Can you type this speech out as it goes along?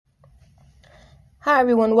Hi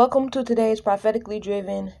everyone, welcome to today's Prophetically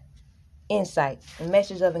Driven Insight, a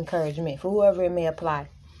message of encouragement for whoever it may apply.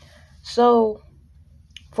 So,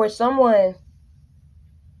 for someone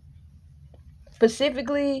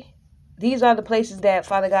specifically, these are the places that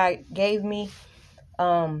Father God gave me.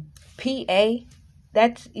 PA,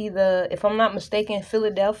 that's either, if I'm not mistaken,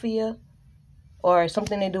 Philadelphia, or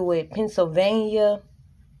something to do with Pennsylvania,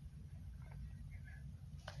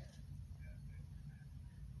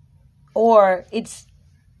 or it's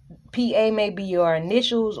PA may be your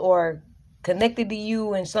initials or connected to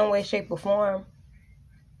you in some way, shape, or form.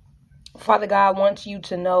 Father God wants you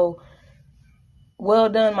to know, well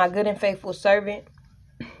done, my good and faithful servant.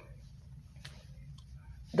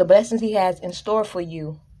 The blessings he has in store for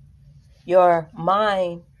you, your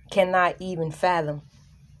mind cannot even fathom.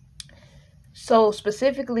 So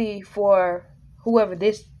specifically for whoever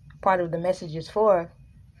this part of the message is for,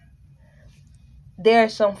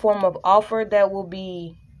 there's some form of offer that will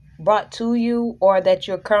be brought to you or that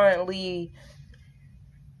you're currently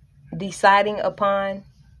deciding upon,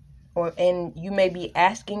 and you may be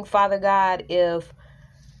asking Father God if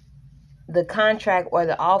the contract or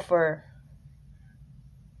the offer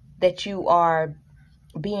that you are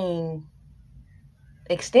being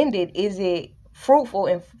extended, is it fruitful?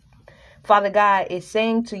 And Father God is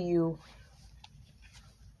saying to you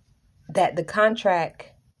that the contract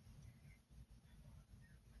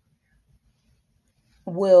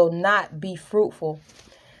will not be fruitful.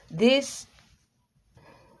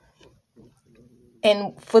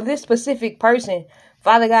 And for this specific person,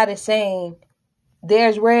 Father God is saying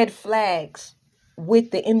there's red flags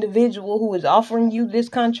with the individual who is offering you this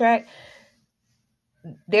contract.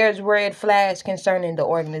 There's red flags concerning the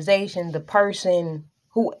organization, the person,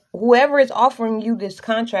 whoever is offering you this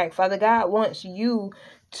contract. Father God wants you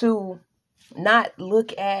to not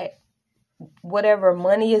look at whatever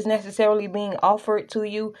money is necessarily being offered to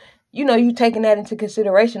you. You know, you taking that into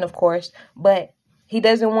consideration, of course, but he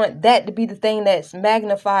doesn't want that to be the thing that's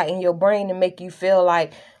magnified in your brain and make you feel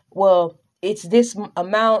like, well, it's this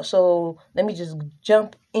amount, so let me just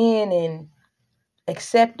jump in and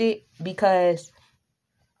accept it, because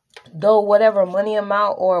though whatever money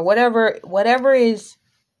amount or whatever is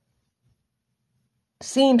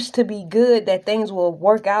seems to be good, that things will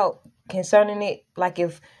work out concerning it. Like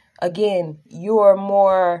if, again, you're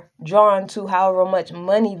more drawn to however much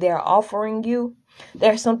money they're offering you,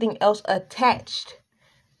 there's something else attached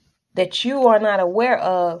that you are not aware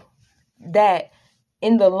of, that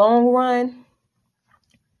in the long run,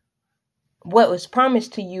 what was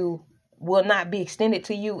promised to you will not be extended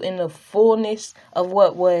to you in the fullness of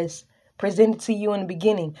what was presented to you in the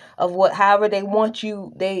beginning, of what, however they want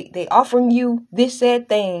you, they offering you this said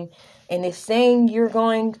thing, and it's saying you're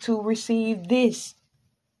going to receive this.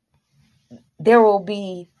 There will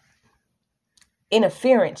be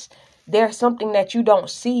interference. There's something that you don't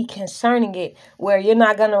see concerning it, where you're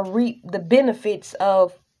not going to reap the benefits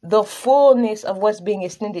of the fullness of what's being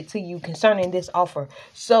extended to you concerning this offer.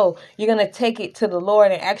 So you're going to take it to the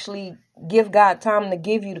Lord and actually give God time to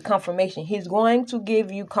give you the confirmation. He's going to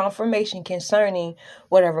give you confirmation concerning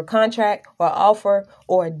whatever contract or offer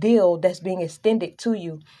or deal that's being extended to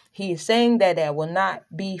you. He is saying that will not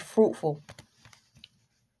be fruitful.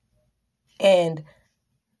 And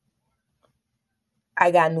I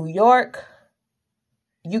got New York.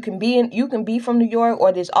 You can be from New York,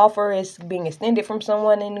 or this offer is being extended from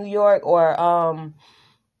someone in New York, or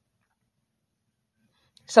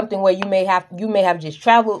something where you may have just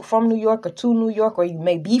traveled from New York or to New York, or you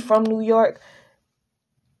may be from New York.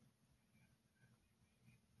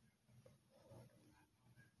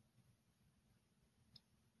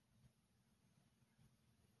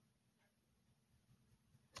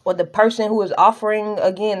 Or the person who is offering,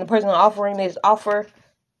 again, the person offering this offer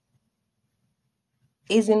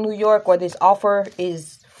is in New York, or this offer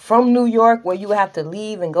is from New York, where you have to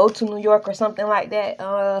leave and go to New York or something like that.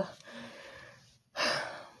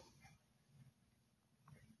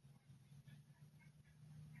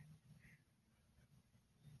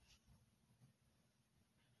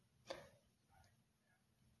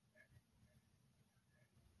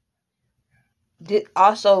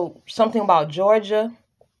 Also, something about Georgia,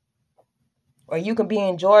 or you can be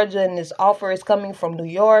in Georgia and this offer is coming from New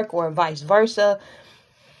York, or vice versa.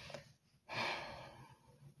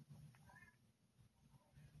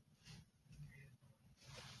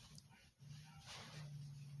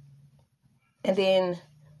 And then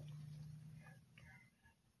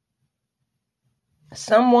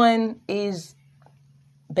someone is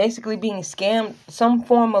basically being scammed, some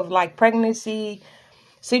form of like pregnancy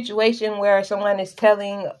situation where someone is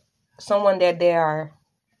telling someone that they are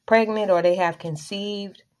pregnant or they have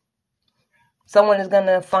conceived. someone is going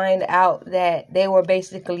to find out that they were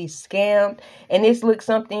basically scammed. And this looks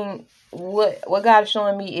something, what God is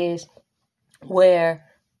showing me is where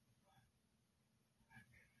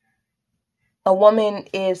a woman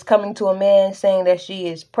is coming to a man saying that she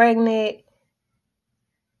is pregnant,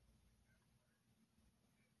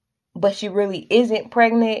 but she really isn't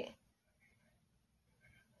pregnant.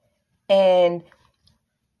 And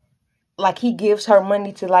like he gives her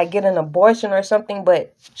money to like get an abortion or something,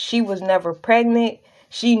 but she was never pregnant.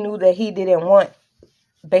 She knew that he didn't want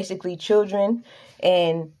basically children,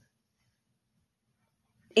 and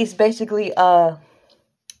it's basically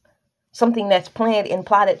something that's planned and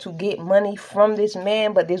plotted to get money from this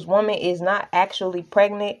man, but this woman is not actually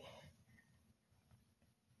pregnant.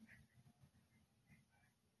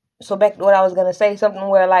 So back to what I was going to say, something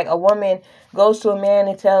where like a woman goes to a man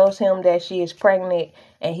and tells him that she is pregnant,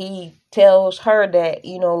 and he tells her that,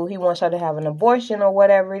 you know, he wants her to have an abortion or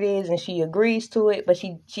whatever it is, and she agrees to it, but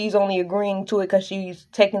she's only agreeing to it because she's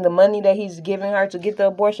taking the money that he's giving her to get the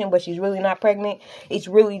abortion, but she's really not pregnant. It's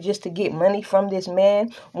really just to get money from this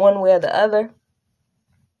man, one way or the other.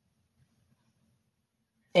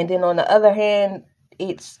 And then on the other hand,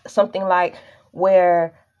 it's something like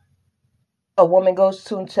where a woman goes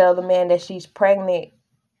to and tell the man that she's pregnant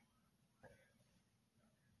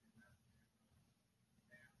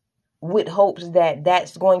with hopes that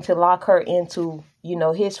that's going to lock her into, you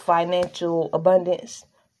know, his financial abundance.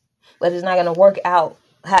 But it's not going to work out.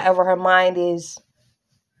 However, her mind is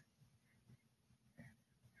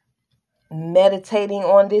meditating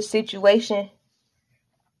on this situation,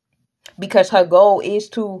 because her goal is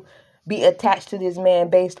to be attached to this man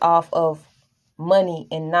based off of money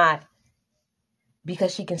and not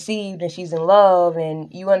because she conceived and she's in love.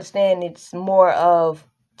 And you understand, it's more of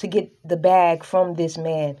to get the bag from this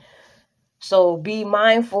man. So be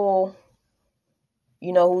mindful,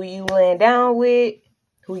 you know, who you laying down with,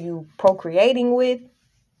 who you procreating with.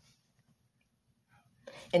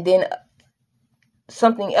 And then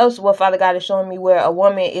something else what Father God is showing me, where a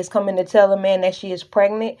woman is coming to tell a man that she is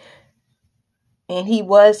pregnant, and he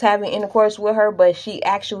was having intercourse with her, but she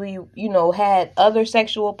actually, you know, had other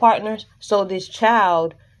sexual partners. So this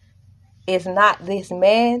child is not this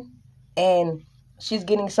man, and she's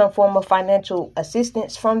getting some form of financial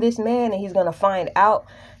assistance from this man, and he's going to find out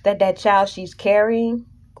that that child she's carrying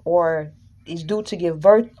or is due to give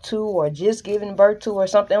birth to or just giving birth to or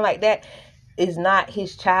something like that is not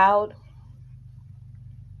his child.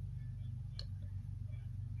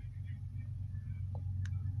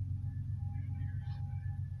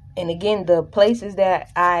 And again, the places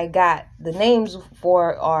that I got the names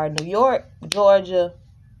for are New York, Georgia,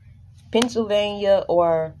 Pennsylvania,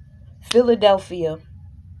 or Philadelphia.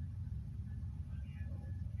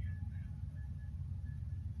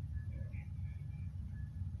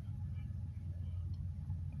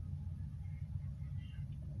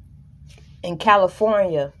 In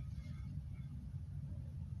California.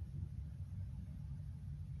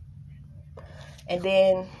 And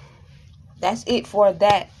then that's it for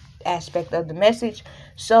that aspect of the message.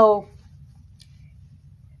 So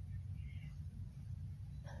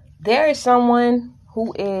there is someone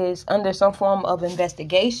who is under some form of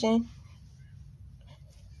investigation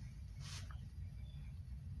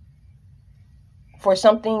for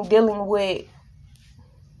something dealing with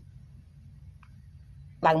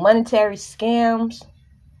like monetary scams.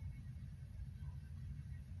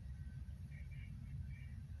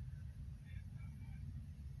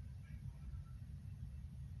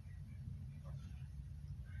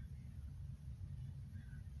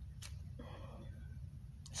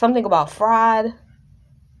 Something about fraud.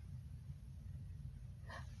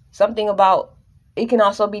 Something about, it can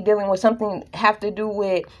also be dealing with something have to do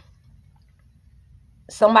with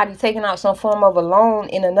somebody taking out some form of a loan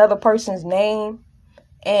in another person's name,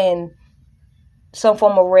 and some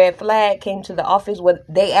form of red flag came to the office where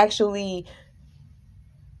they actually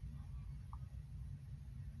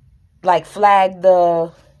like flagged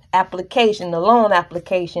the application, the loan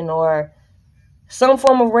application, or some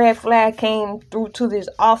form of red flag came through to this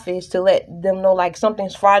office to let them know like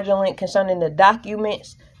something's fraudulent concerning the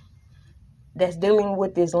documents that's dealing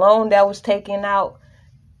with this loan that was taken out.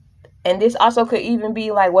 And this also could even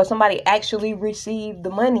be like where somebody actually received the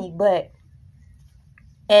money,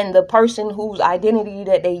 and the person whose identity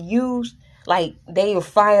that they used, like they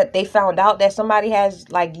found out that somebody has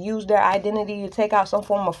like used their identity to take out some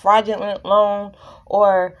form of fraudulent loan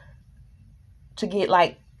or to get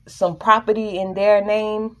like some property in their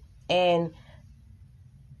name. And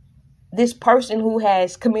this person who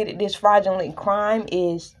has committed this fraudulent crime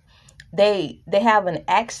is they have an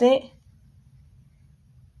accent.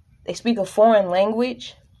 They speak a foreign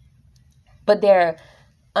language. but they're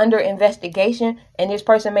under investigation, and this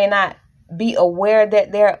person may not be aware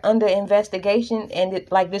that they're under investigation, and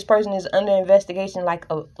like this person is under investigation by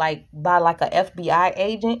like a FBI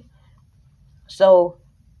agent. So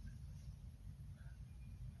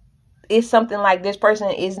it's something like this person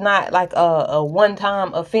is not like a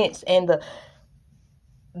one-time offense, and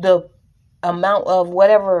the amount of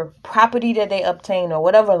whatever property that they obtained or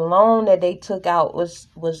whatever loan that they took out was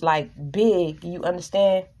like big. You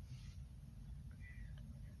understand?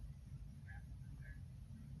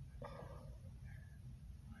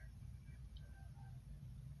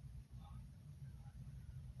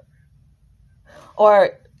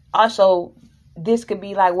 Or also, this could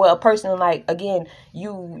be like, well, a person, like, again,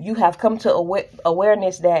 you have come to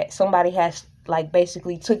awareness that somebody has like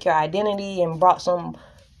basically took your identity and brought some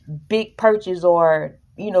big purchase, or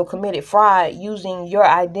committed fraud using your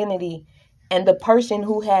identity. And the person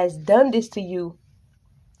who has done this to you,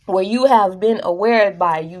 where you have been aware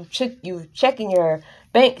by you checking your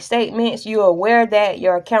bank statements, you're aware that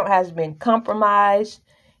your account has been compromised,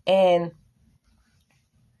 and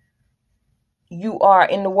you are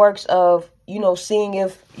in the works of seeing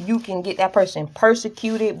if you can get that person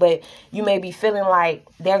persecuted, but you may be feeling like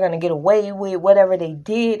they're going to get away with whatever they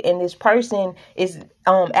did, and this person is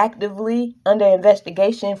actively under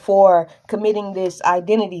investigation for committing this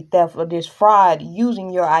identity theft or this fraud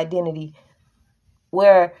using your identity,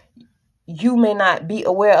 where you may not be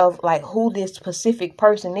aware of like who this specific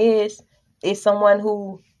person is. It's someone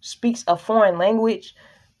who speaks a foreign language,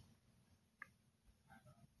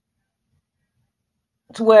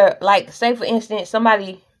 to where, like, say for instance,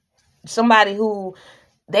 somebody who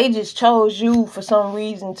they just chose you for some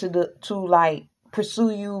reason to like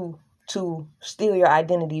pursue you to steal your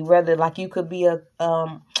identity. Whether like you could be a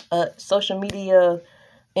social media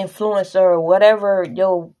influencer or whatever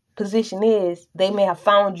your position is, they may have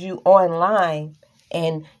found you online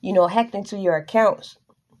and hacked into your accounts,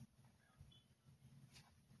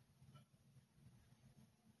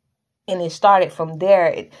 and it started from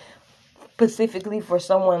there. Specifically for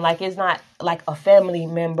someone, like, it's not like a family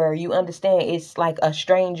member, you understand, it's like a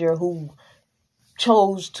stranger who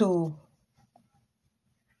chose to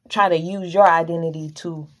try to use your identity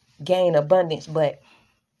to gain abundance. But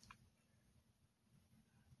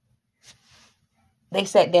they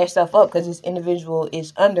set their stuff up because this individual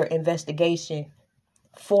is under investigation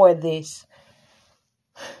for this.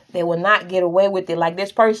 They will not get away with it. Like,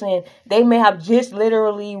 this person, they may have just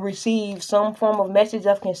literally received some form of message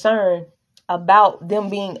of concern about them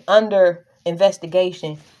being under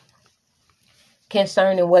investigation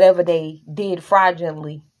concerning whatever they did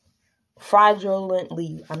fraudulently,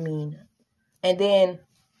 And then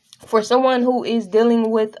for someone who is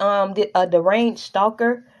dealing with a deranged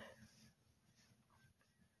stalker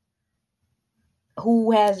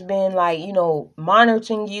who has been like,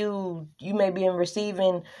 monitoring you, you may be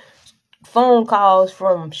receiving phone calls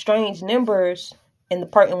from strange numbers,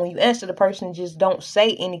 and when you answer, the person just don't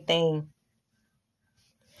say anything.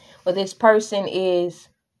 But this person is,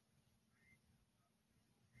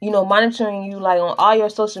 monitoring you like on all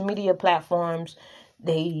your social media platforms.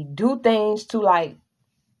 They do things to like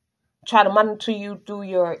try to monitor you through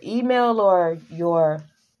your email or your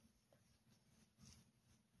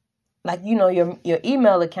your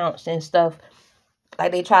email accounts and stuff.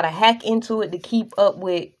 Like, they try to hack into it to keep up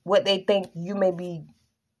with what they think you may be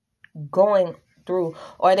going through,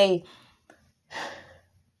 or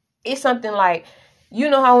it's something like,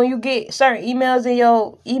 how when you get certain emails in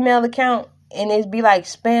your email account and it be like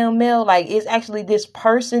spam mail, like it's actually this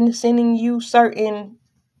person sending you certain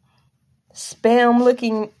spam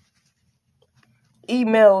looking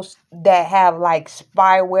emails that have like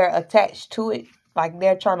spyware attached to it. Like,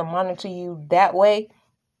 they're trying to monitor you that way.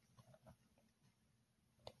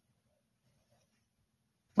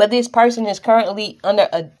 But this person is currently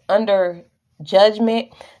under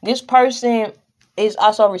judgment. This person is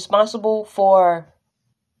also responsible for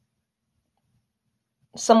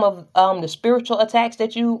some of the spiritual attacks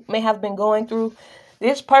that you may have been going through.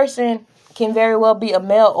 This person can very well be a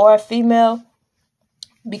male or a female,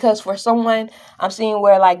 because for someone, I'm seeing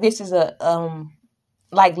where like this is a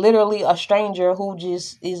like literally a stranger who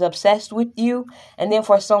just is obsessed with you, and then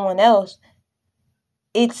for someone else,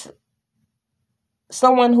 it's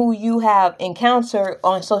someone who you have encountered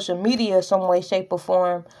on social media some way, shape, or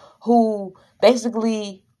form, who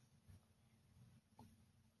basically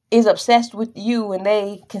is obsessed with you, and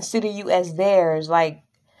they consider you as theirs. Like,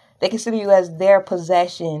 they consider you as their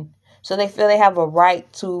possession. So they feel they have a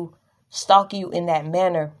right to stalk you in that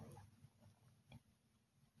manner.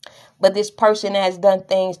 But this person has done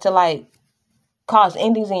things to like cause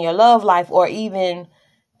endings in your love life, or even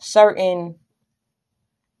certain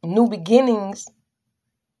new beginnings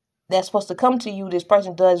that's supposed to come to you, this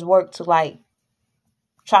person does work to like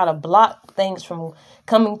try to block things from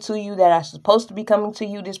coming to you that are supposed to be coming to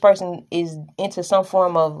you. This person is into some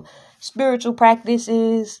form of spiritual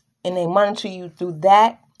practices and they monitor you through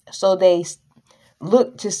that. So they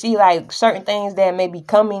look to see like certain things that may be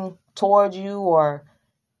coming towards you or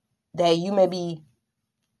that you may be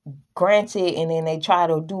granted, and then they try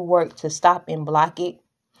to do work to stop and block it.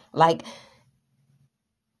 Like,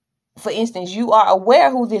 for instance, you are aware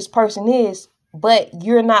who this person is, but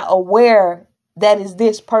you're not aware that is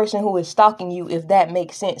this person who is stalking you, if that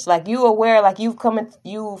makes sense. Like, you aware, like you've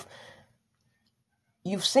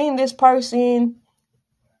seen this person.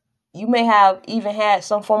 You may have even had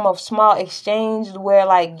some form of small exchange where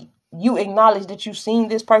like you acknowledge that you've seen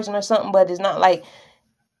this person or something, but it's not like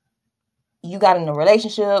you got in a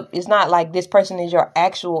relationship. It's not like this person is your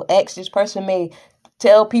actual ex. This person may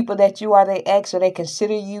tell people that you are their ex, or they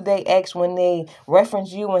consider you their ex when they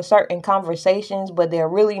reference you in certain conversations, but they're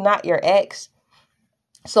really not your ex.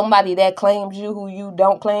 Somebody that claims you who you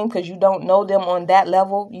don't claim because you don't know them on that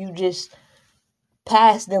level. You just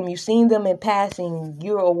pass them. You've seen them in passing.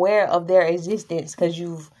 You're aware of their existence because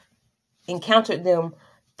you've encountered them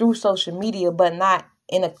through social media, but not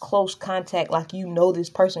in a close contact like you know this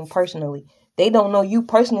person personally. They don't know you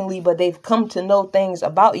personally, but they've come to know things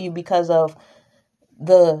about you because of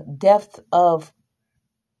the depth of,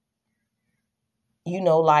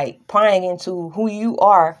 like prying into who you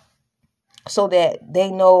are, so that they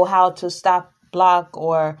know how to stop, block,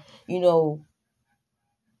 or,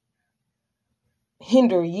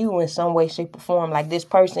 hinder you in some way, shape, or form. Like, this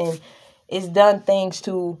person is done things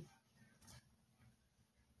to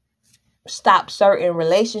stop certain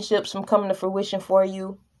relationships from coming to fruition for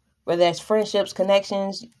you, whether that's friendships,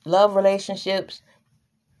 connections, love relationships,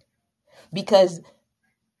 because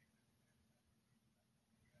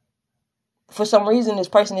for some reason this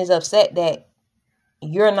person is upset that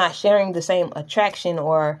you're not sharing the same attraction,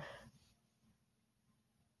 or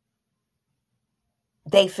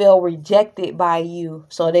they feel rejected by you,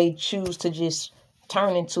 so they choose to just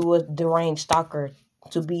turn into a deranged stalker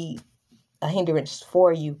to be a hindrance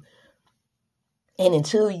for you. And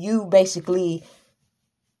until you basically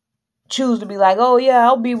choose to be like, oh yeah,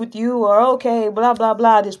 I'll be with you, or okay, blah, blah,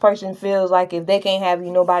 blah, this person feels like if they can't have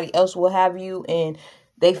you, nobody else will have you, and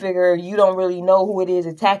they figure you don't really know who it is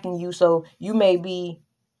attacking you, so you may be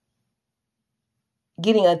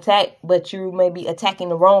getting attacked, but you may be attacking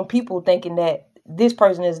the wrong people, thinking that this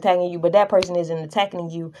person is attacking you, but that person isn't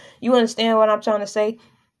attacking you. You understand what I'm trying to say?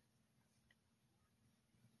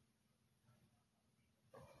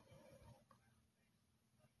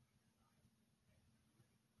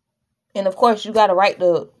 And of course, you got a right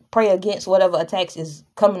to pray against whatever attacks is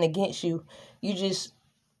coming against you. You just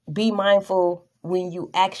be mindful when you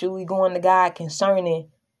actually going to God concerning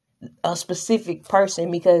a specific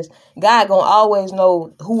person, because God gonna always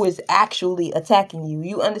know who is actually attacking you.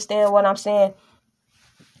 You understand what I'm saying?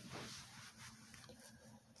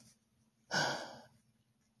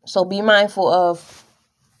 So be mindful of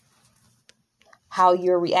how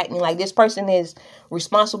you're reacting. Like, this person is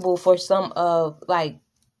responsible for some of like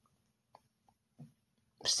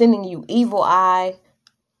sending you evil eye,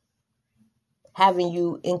 having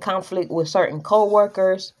you in conflict with certain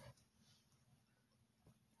co-workers.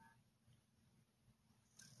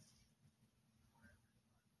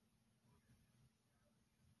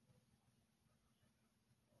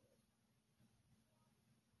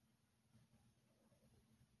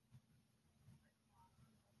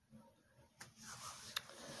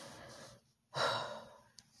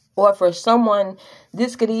 Or for someone,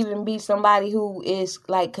 this could even be somebody who is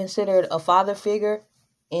like considered a father figure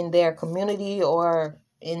in their community or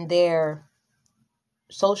in their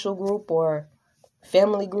social group or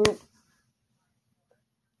family group.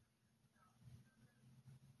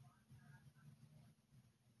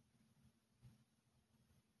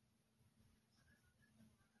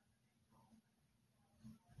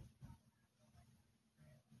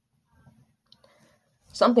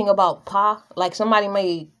 Something about pa, like somebody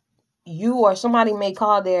may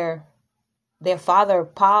call their father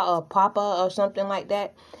pa or papa or something like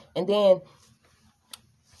that. And then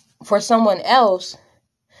for someone else,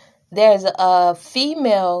 there's a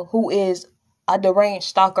female who is a deranged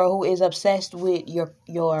stalker who is obsessed with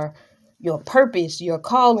your purpose, your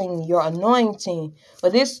calling, your anointing.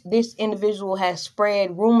 But this individual has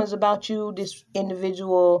spread rumors about you. This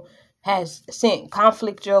individual has sent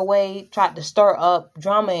conflict your way, tried to stir up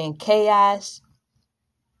drama and chaos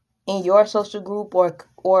in your social group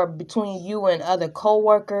or between you and other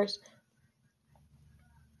co-workers.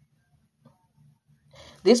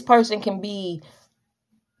 This person can be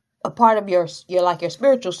a part of your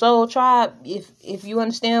spiritual soul tribe, if you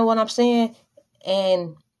understand what I'm saying.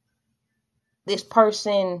 And this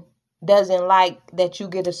person doesn't like that you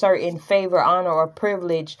get a certain favor, honor, or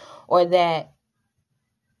privilege, or that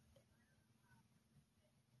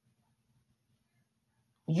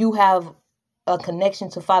you have a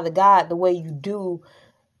connection to Father God the way you do.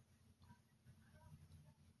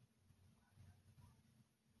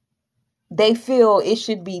 They feel it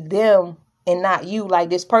should be them and not you. Like,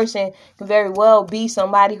 this person can very well be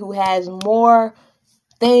somebody who has more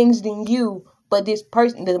things than you, but this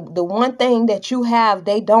person, the one thing that you have,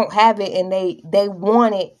 they don't have it, and they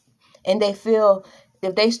want it, and they feel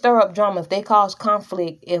if they stir up drama, if they cause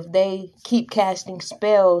conflict, if they keep casting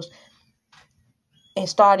spells and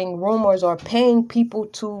starting rumors or paying people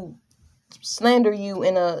to slander you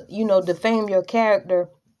and defame your character,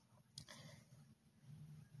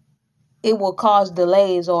 it will cause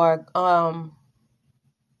delays. Or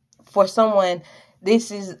for someone,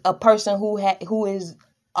 this is a person who is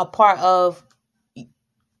a part of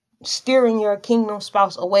steering your kingdom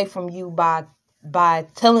spouse away from you by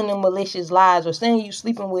telling them malicious lies, or saying you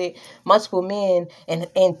sleeping with multiple men,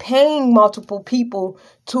 and paying multiple people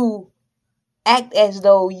to act as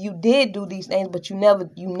though you did do these things, but you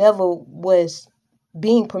never was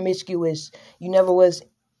being promiscuous. You never was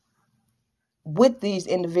with these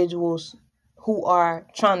individuals who are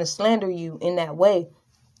trying to slander you in that way.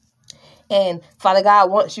 And Father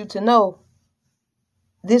God wants you to know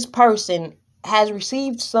this person has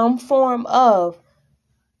received some form of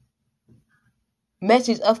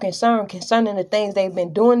message of concern concerning the things they've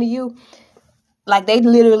been doing to you. Like, they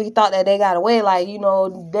literally thought that they got away. Like, she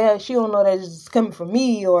don't know that it's coming from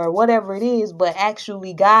me or whatever it is. But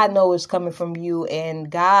actually, God knows it's coming from you, and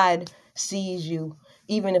God sees you,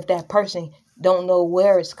 even if that person don't know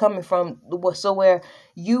where it's coming from. So where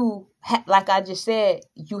you, like I just said,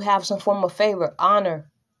 you have some form of favor, honor,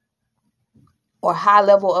 or high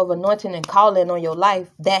level of anointing and calling on your life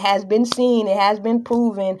that has been seen, it has been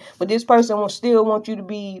proven, but this person will still want you to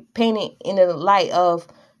be painted in the light of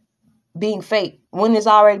being fake, when it's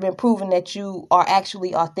already been proven that you are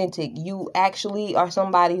actually authentic. You actually are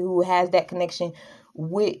somebody who has that connection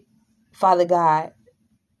with Father God,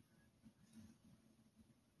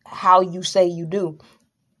 how you say you do.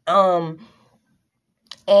 But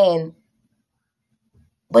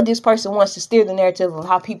this person wants to steer the narrative of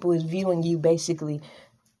how people is viewing you, basically,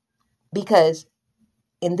 because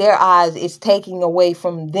in their eyes, it's taking away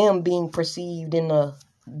from them being perceived in a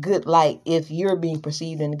good light. If you're being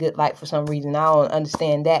perceived in a good light for some reason, I don't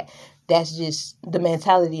understand that. That's just the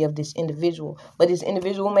mentality of this individual. But this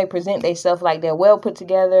individual may present themselves like they're well put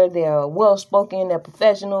together, they're well spoken, they're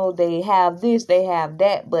professional, they have this, they have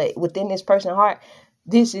that. But within this person's heart,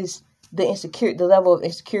 this is the level of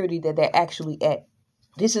insecurity that they're actually at.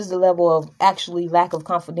 This is the level of actually lack of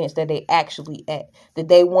confidence that they actually at, that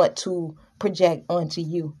they want to project onto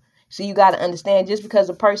you. So you got to understand, just because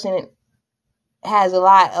a person has a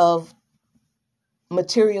lot of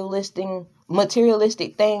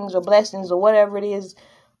materialistic things or blessings or whatever it is,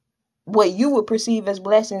 what you would perceive as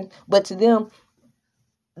blessings, but to them,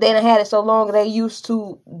 they done had it so long, they used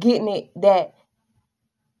to getting it, that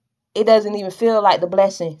it doesn't even feel like the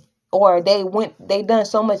blessing. Or they done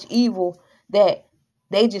so much evil that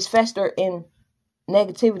they just fester in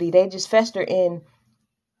negativity. They just fester in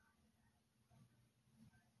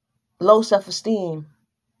low self-esteem,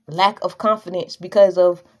 lack of confidence, because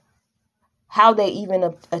of how they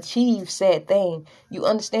even achieve said thing. You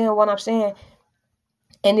understand what I'm saying?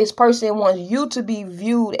 And this person wants you to be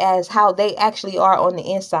viewed as how they actually are on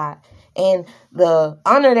the inside. And the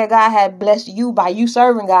honor that God had blessed you by you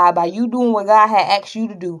serving God, by you doing what God had asked you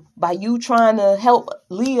to do, by you trying to help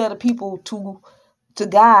lead other people to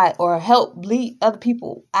God, or help lead other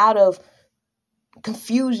people out of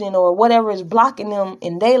confusion or whatever is blocking them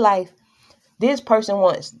in their life. This person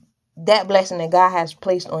wants that blessing that God has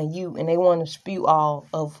placed on you, and they want to spew all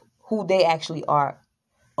of who they actually are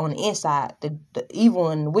on the inside, the evil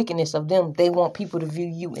and the wickedness of them. They want people to view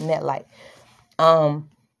you in that light. And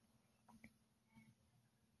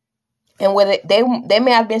whether they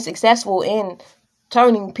may have been successful in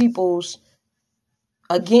turning people's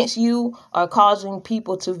against you, or causing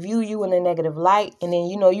people to view you in a negative light. And then,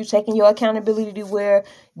 you taking your accountability, where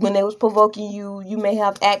when they was provoking you, you may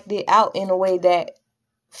have acted out in a way that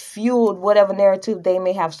fueled whatever narrative they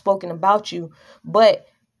may have spoken about you. But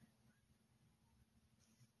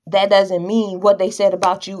that doesn't mean what they said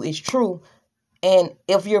about you is true. And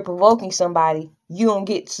if you're provoking somebody, you don't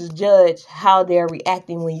get to judge how they're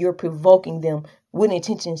reacting when you're provoking them with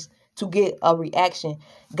intentions to get a reaction.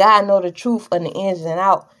 God know the truth and the ins and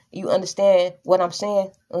out. You understand what I'm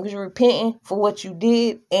saying? As you're repenting for what you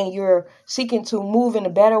did and you're seeking to move in a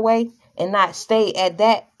better way and not stay at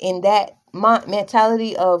that in that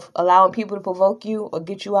mentality of allowing people to provoke you or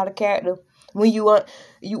get you out of character. When you are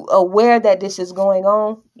aware that this is going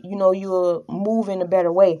on, you'll move in a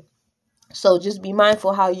better way. So just be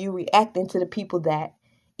mindful how you reacting to the people that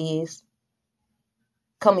is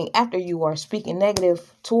coming after you or speaking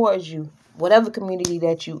negative towards you, whatever community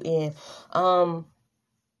that you in.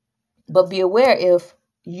 But be aware, if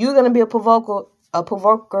you're gonna be a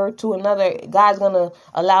provoker to another, God's gonna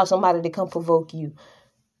allow somebody to come provoke you,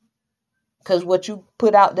 because what you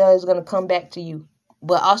put out there is gonna come back to you.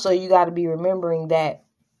 But also, you got to be remembering that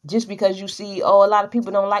just because you see, a lot of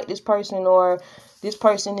people don't like this person or this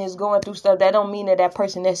person is going through stuff, that don't mean that that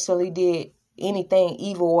person necessarily did anything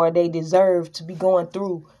evil or they deserve to be going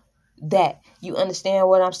through that. You understand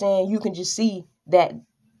what I'm saying? You can just see that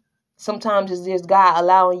sometimes it's just God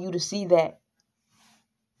allowing you to see that.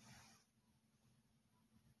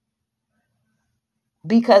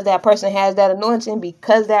 Because that person has that anointing,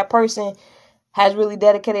 because that person has really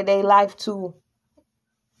dedicated their life to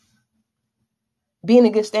being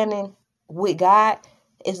in good standing with God,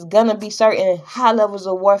 it's gonna be certain high levels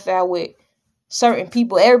of warfare with certain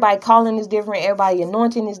people. Everybody calling is different. Everybody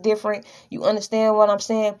anointing is different. You understand what I'm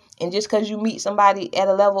saying? And just because you meet somebody at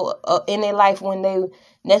a level in their life when they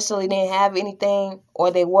necessarily didn't have anything,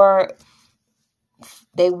 or they weren't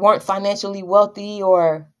financially wealthy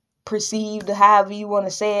or perceived, however you want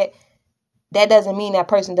to say it, that doesn't mean that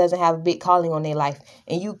person doesn't have a big calling on their life.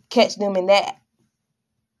 And you catch them in that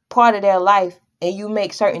part of their life, and you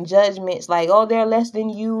make certain judgments like, they're less than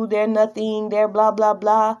you, they're nothing, they're blah, blah,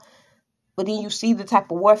 blah. But then you see the type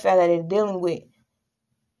of warfare that they're dealing with.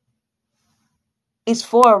 It's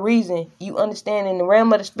for a reason. You understand, in the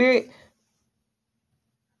realm of the spirit,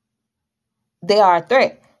 they are a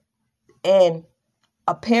threat. And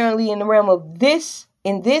apparently in the realm of this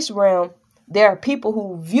realm, there are people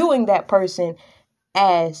who viewing that person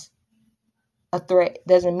as a threat.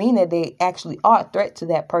 Doesn't mean that they actually are a threat to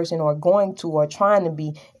that person or going to or trying to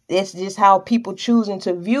be. It's just how people choosing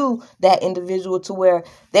to view that individual, to where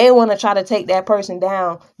they want to try to take that person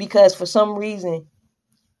down because for some reason,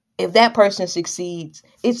 if that person succeeds,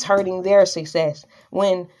 it's hurting their success.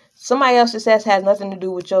 When somebody else's success has nothing to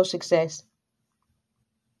do with your success.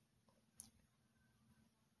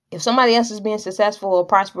 If somebody else is being successful or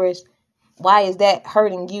prosperous, why is that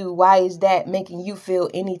hurting you? Why is that making you feel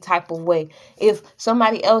any type of way? If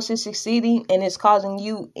somebody else is succeeding and it's causing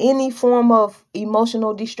you any form of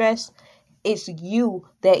emotional distress, it's you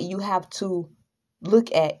that you have to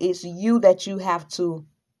look at. It's you that you have to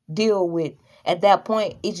deal with. At that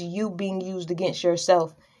point, it's you being used against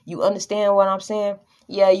yourself. You understand what I'm saying?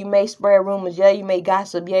 Yeah, you may spread rumors. Yeah, you may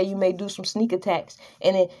gossip. Yeah, you may do some sneak attacks.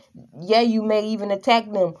 And you may even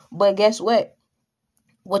attack them. But guess what?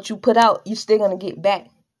 What you put out, you're still going to get back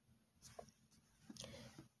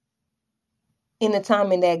in the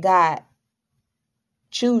timing that God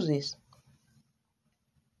chooses.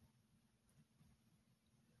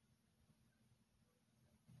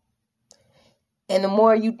 And the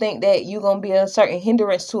more you think that you're going to be a certain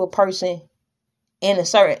hindrance to a person in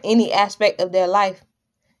any aspect of their life,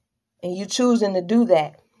 and you choosing to do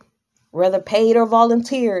that, whether paid or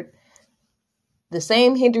volunteered, the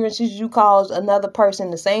same hindrances you cause another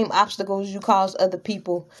person, the same obstacles you cause other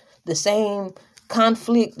people, the same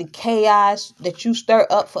conflict, the chaos that you stir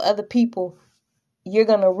up for other people, you're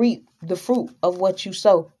going to reap the fruit of what you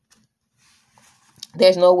sow.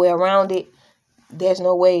 There's no way around it. There's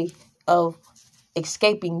no way of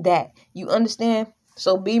escaping that. You understand?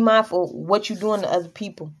 So be mindful what you're doing to other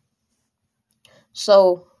people.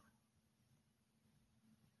 So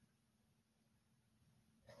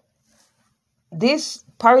this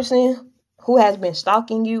person who has been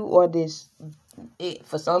stalking you, or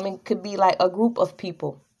for some it could be like a group of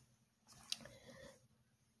people,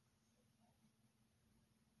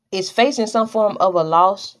 is facing some form of a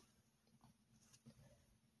loss.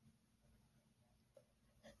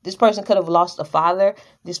 This person could have lost a father.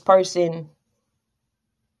 This person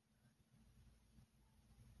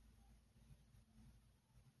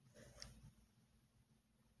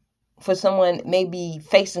for someone may be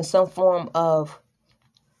facing some form of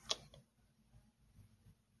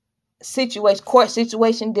court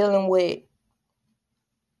situation dealing with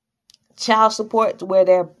child support, where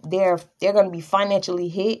they're going to be financially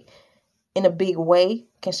hit in a big way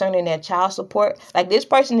concerning their child support. Like, this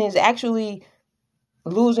person is actually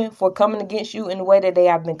losing for coming against you in the way that they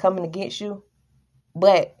have been coming against you.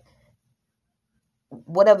 But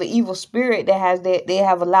whatever evil spirit that they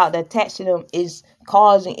have allowed to attach to them is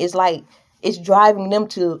causing, is like, it's driving them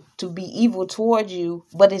to be evil towards you,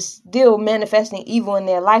 but it's still manifesting evil in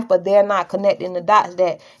their life, but they're not connecting the dots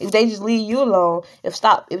that if they just leave you alone, if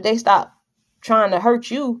they stop trying to hurt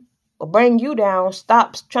you or bring you down,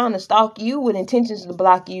 stop trying to stalk you with intentions to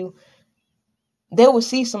block you, they will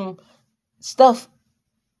see some stuff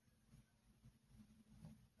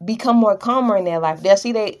become more calmer in their life. They'll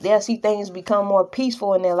see things become more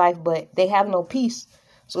peaceful in their life, but they have no peace.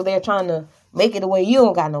 So they're trying to make it the way you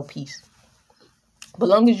don't got no peace. But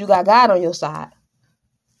long as you got God on your side,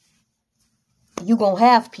 you gonna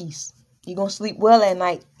have peace. You gonna sleep well at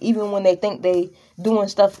night, even when they think they doing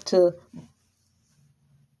stuff to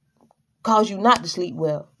cause you not to sleep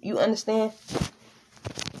well. You understand?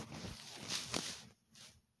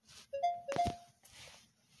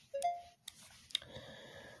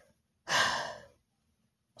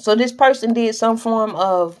 So this person did some form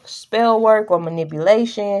of spell work or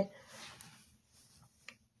manipulation.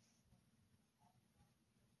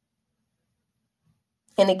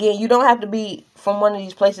 And again, you don't have to be from one of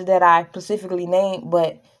these places that I specifically named,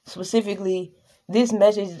 but specifically this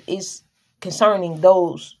message is concerning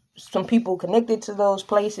some people connected to those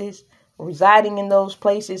places, residing in those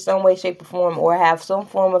places, some way, shape, or form, or have some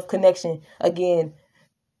form of connection, again,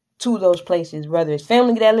 to those places, whether it's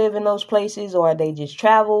family that live in those places or they just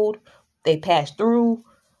traveled, they passed through,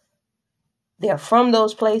 they're from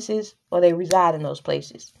those places, or they reside in those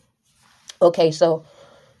places. Okay, so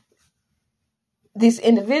this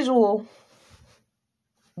individual,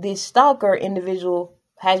 this stalker individual,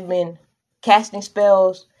 has been casting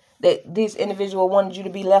spells that this individual wanted you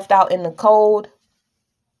to be left out in the cold.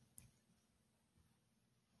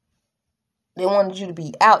 They wanted you to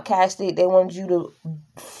be outcasted. They wanted you to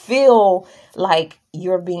feel like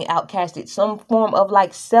you're being outcasted. Some form of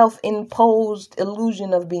like self-imposed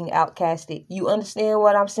illusion of being outcasted. You understand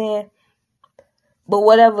what I'm saying? But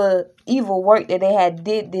whatever evil work that they had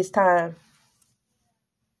did this time,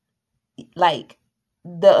 like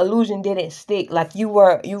the illusion didn't stick. Like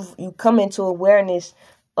you come into awareness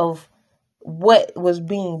of what was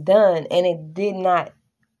being done, and it did not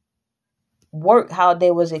work how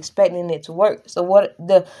they was expecting it to work. So what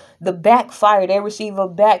the backfire, they receive a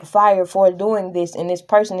backfire for doing this, and this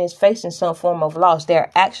person is facing some form of loss.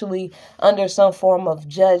 They're actually under some form of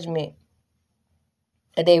judgment,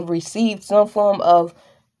 and they've received some form of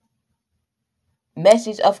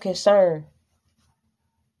message of concern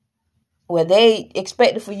where they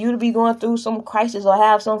expected for you to be going through some crisis or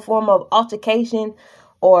have some form of altercation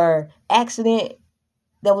or accident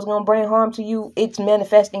that was going to bring harm to you. It's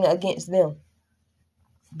manifesting against them.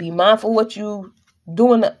 Be mindful what you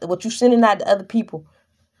doing, what you sending out to other people.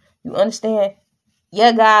 You understand?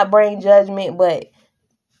 Yeah, God bring judgment, but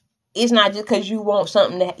it's not just because you want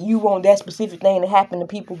something that you want that specific thing to happen to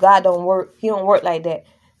people. God don't work. He don't work like that.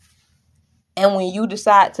 And when you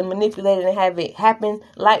decide to manipulate it and have it happen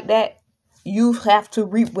like that, you have to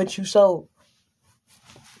reap what you sowed.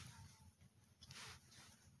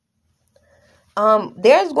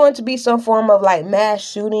 There's going to be some form of like mass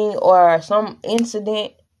shooting or some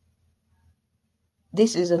incident.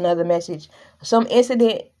 This is another message. Some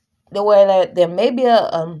incident where there may be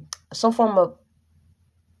some form of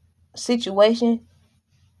situation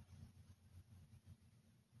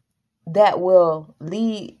that will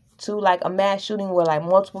lead to like a mass shooting where like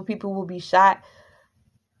multiple people will be shot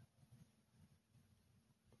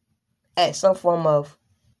at some form of,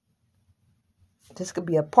 this could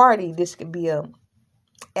be a party, this could be at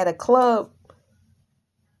a club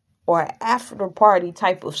or an after party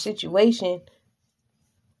type of situation,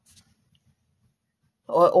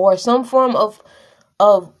 or some form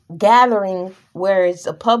of gathering where it's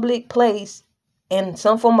a public place and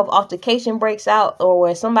some form of altercation breaks out, or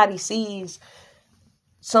where somebody sees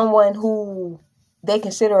someone who they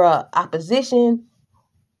consider a opposition,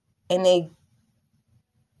 and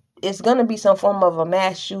it's going to be some form of a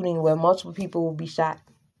mass shooting where multiple people will be shot.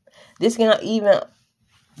 This can even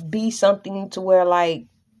be something to where like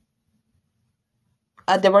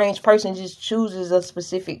a deranged person just chooses a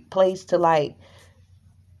specific place to like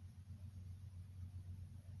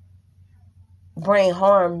bring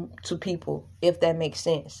harm to people, if that makes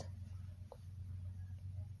sense.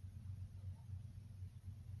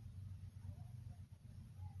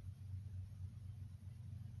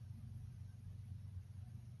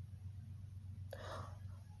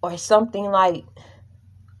 Or something like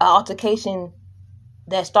an altercation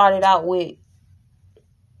that started out with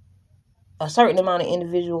a certain amount of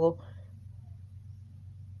individual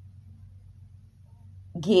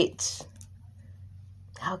gets,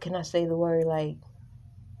 how can I say the word, like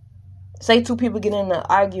say two people get in an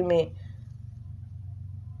argument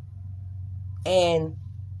and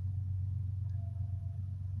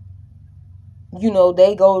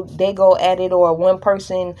they go at it, or one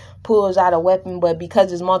person pulls out a weapon, but because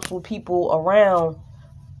there's multiple people around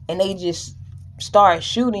and they just start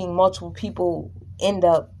shooting, multiple people end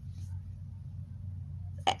up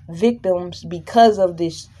victims because of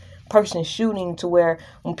this person shooting, to where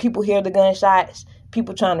when people hear the gunshots,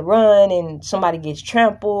 people trying to run and somebody gets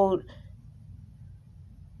trampled,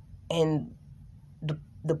 and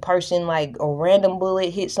the person, like a random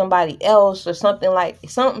bullet hit somebody else, or something like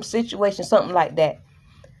something like that.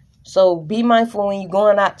 So be mindful when you're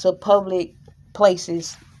going out to public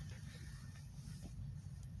places.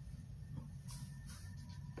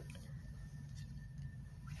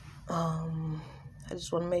 I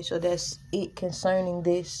just want to make sure that's it concerning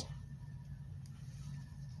this.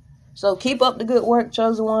 So keep up the good work,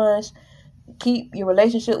 chosen ones. Keep your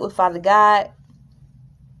relationship with Father God.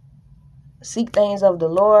 Seek things of the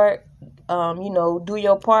Lord. Do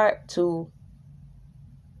your part to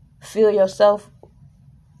fill yourself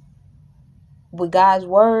with God's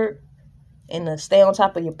word, and to stay on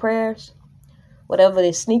top of your prayers. Whatever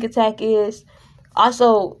this sneak attack is.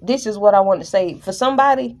 Also, this is what I want to say. For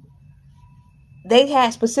somebody, they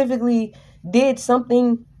had specifically did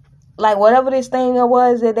something, like whatever this thing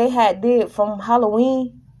was that they had did from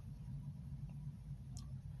Halloween.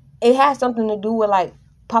 It had something to do with like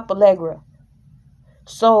Papa Legra.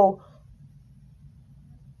 So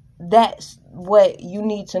that's what you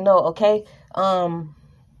need to know, okay?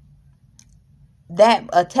 That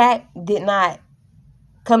attack did not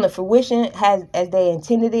come to fruition as they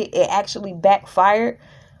intended it. It actually backfired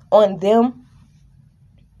on them,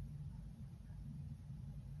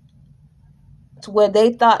 to where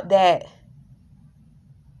they thought that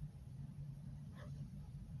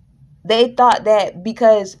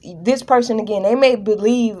because this person, again, they may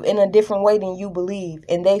believe in a different way than you believe,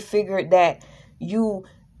 and they figured that if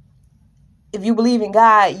you believe in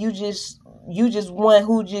God, you just one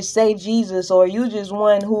who just say Jesus, or you just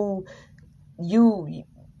one who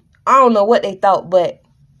I don't know what they thought, but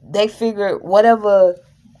they figured whatever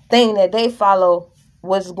thing that they follow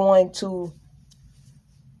was going to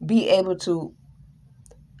be able to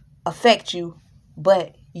affect you.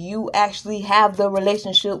 But you actually have the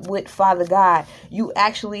relationship with Father God. You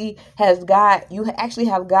actually have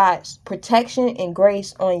God's protection and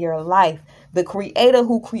grace on your life. The Creator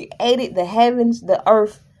who created the heavens, the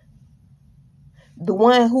earth, the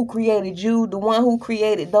one who created you, the one who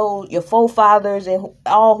created your forefathers and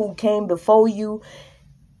all who came before you.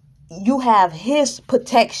 You have His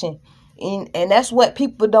protection. And that's what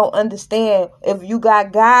people don't understand. If you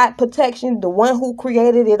got God protection, the one who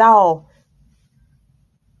created it all,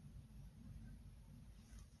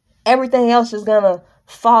 everything else is going to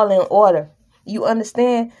fall in order. You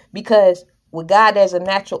understand? Because with God, there's a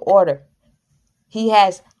natural order. He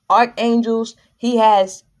has archangels. He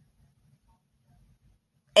has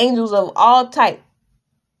angels of all type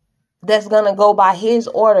that's going to go by His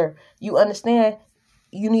order. You understand?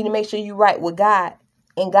 You need to make sure you're right with God.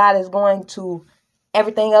 And God is going to,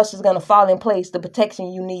 everything else is going to fall in place, the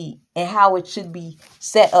protection you need, and how it should be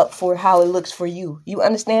set up for how it looks for you. You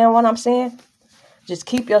understand what I'm saying? Just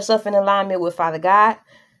keep yourself in alignment with Father God.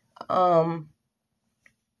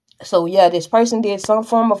 So yeah, this person did some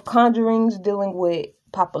form of conjurings dealing with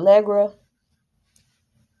Papa Legra.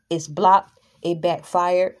 It's blocked. It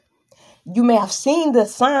backfired. You may have seen the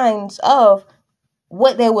signs of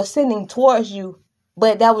what they were sending towards you,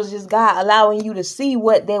 but that was just God allowing you to see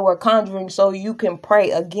what they were conjuring, so you can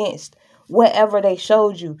pray against whatever they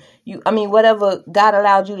showed you. Whatever God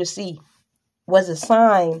allowed you to see was a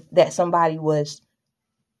sign that somebody was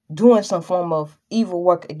doing some form of evil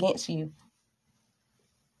work against you.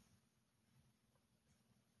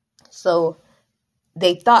 So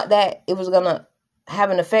they thought that it was going to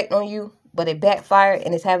have an effect on you, but it backfired,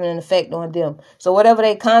 and it's having an effect on them. So whatever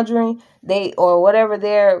they conjuring, or whatever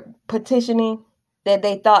they're petitioning, that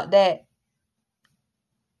they thought that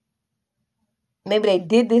maybe they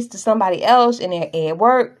did this to somebody else and it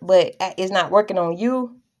worked, but it's not working on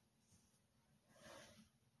you.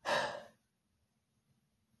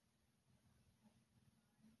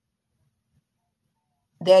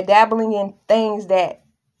 They're dabbling in things that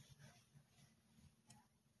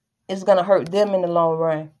is going to hurt them in the long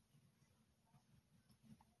run.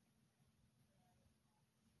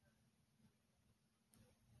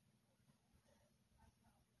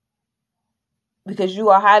 Because you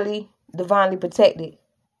are highly divinely protected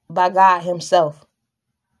by God Himself.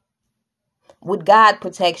 With God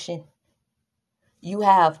protection, you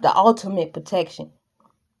have the ultimate protection.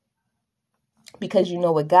 Because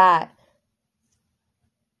with God,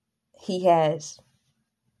 he has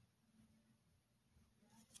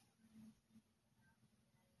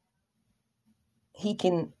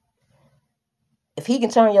if he can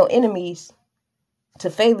turn your enemies to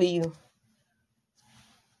favor you,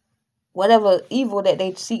 whatever evil that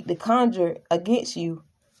they seek to conjure against you,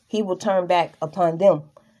 he will turn back upon them.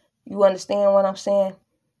 You understand what I'm saying?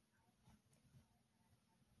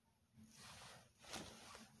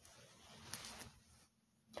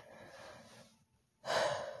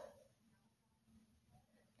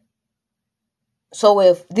 So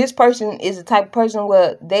if this person is the type of person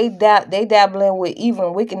where they dabbling with evil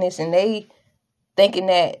and wickedness, and they thinking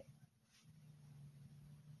that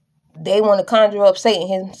they want to conjure up Satan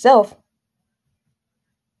himself,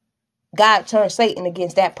 God turned Satan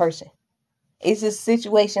against that person. It's a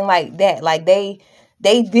situation like that. Like they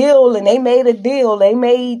deal, and they made a deal. They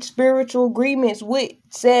made spiritual agreements with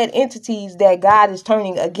said entities that God is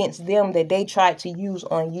turning against them, that they tried to use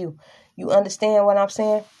on you. You understand what I'm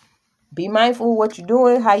saying? Be mindful of what you're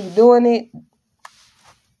doing, how you're doing it.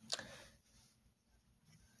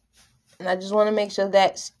 And I just want to make sure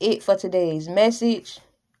that's it for today's message.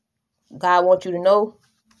 God wants you to know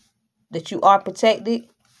that you are protected.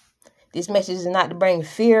 This message is not to bring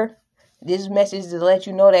fear. This message is to let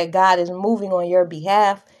you know that God is moving on your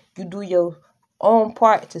behalf. You do your own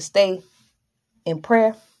part to stay in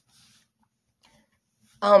prayer.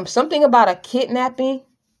 Something about a kidnapping.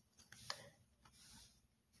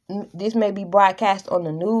 This may be broadcast on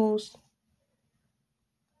the news.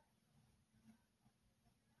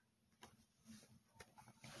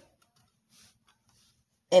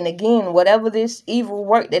 And again, whatever this evil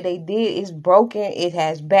work that they did is broken. It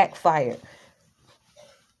has backfired.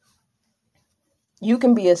 You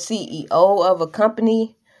can be a CEO of a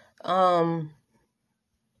company who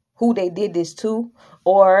they did this to,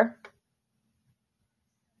 or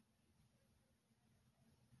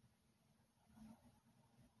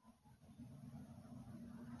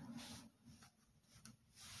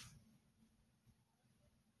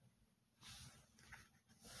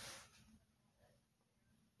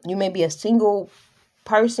you may be a single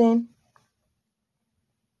person.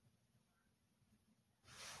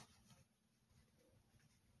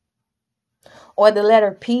 Or the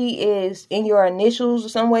letter P is in your initials in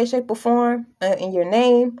some way, shape, or form, in your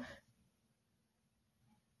name.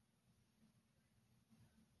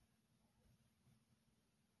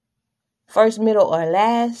 First, middle, or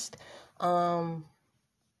last.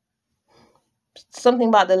 Something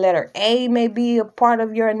about the letter A may be a part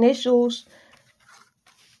of your initials.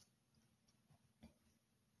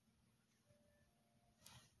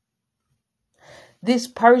 This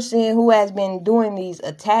person who has been doing these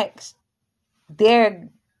attacks, they're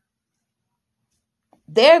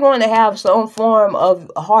going to have some form of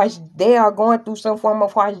they are going through some form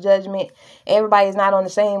of harsh judgment. Everybody is not on the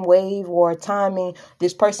same wave or timing.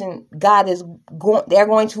 This person, they're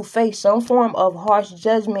going to face some form of harsh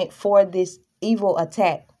judgment for this evil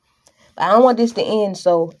attack. But I don't want this to end.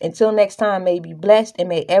 So until next time, may you be blessed, and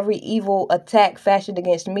may every evil attack fashioned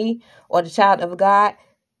against me or the child of God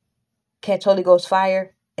catch Holy Ghost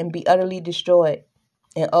fire and be utterly destroyed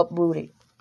and uprooted.